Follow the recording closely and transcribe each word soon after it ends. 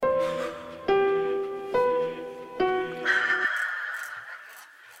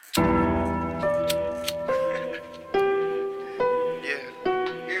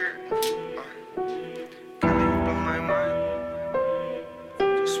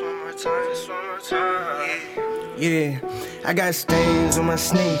Yeah, I got stains on my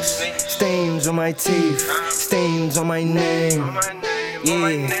sneaks, stains on my teeth, stains on my name.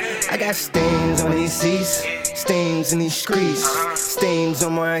 Yeah, I got stains on these seats, stains in these streets, stains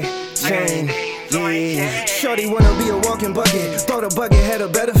on my chain. Yeah, shorty wanna be a walking bucket. Thought a bucket had a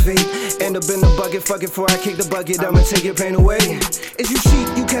better fate. End up in the bucket, fuck it, before I kick the bucket, I'ma take your pain away. Is you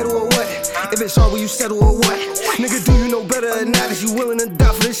sheep, you cattle or what? If it's hard, will you settle or what? Nigga, do you know better or not? Is you willing to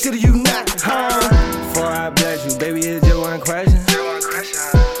die for this shit or you not? Huh? Before I bless you, baby, it's just one question.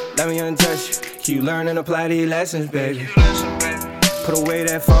 Let me untouch you. Can you learn and apply these lessons, baby? Put away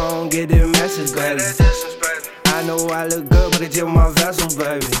that phone, get the message, baby. I know I look good, but it's just my vessel,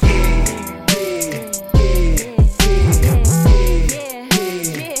 baby.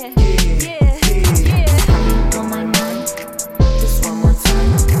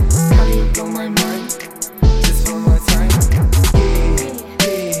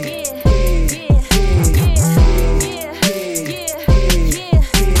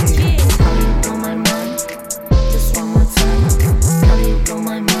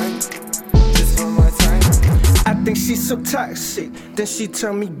 She's so toxic, then she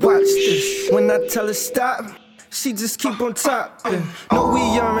tell me watch this. When I tell her stop, she just keep on topping. No, we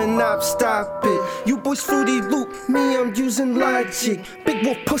are an op, stop it. You boys Fruity Loop, me I'm using logic. Big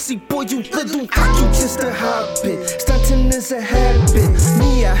wolf pussy boy, you little fuck, you just a hobbit. Stunting is a habit,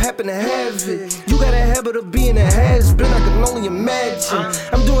 me I happen to have it. You got a habit of being a has-been, I can only imagine.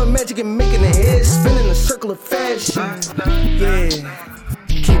 I'm doing magic and making a head spin in a circle of fashion. Yeah.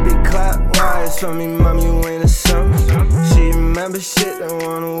 Keep it clockwise for me, mom, you ain't a sum. She remember shit, don't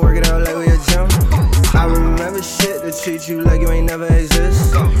wanna work it out like we a jump. I remember shit that treat you like you ain't never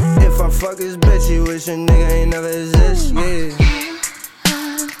exist. If I fuck this bitch, you wish a nigga ain't never exist, yeah.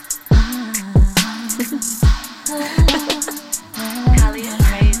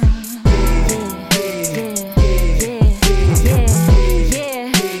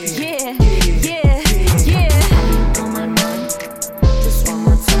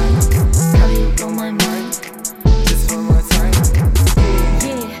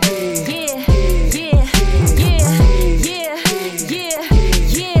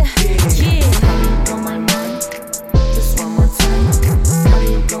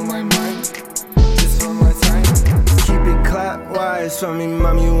 For me,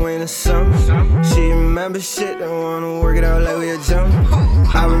 mom, you ain't a sum. She remember shit, don't wanna work it out like we a jump.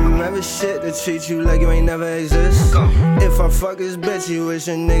 I remember shit that treat you like you ain't never exist. If I fuck this bitch, you wish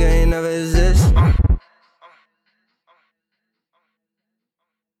a nigga ain't never exist.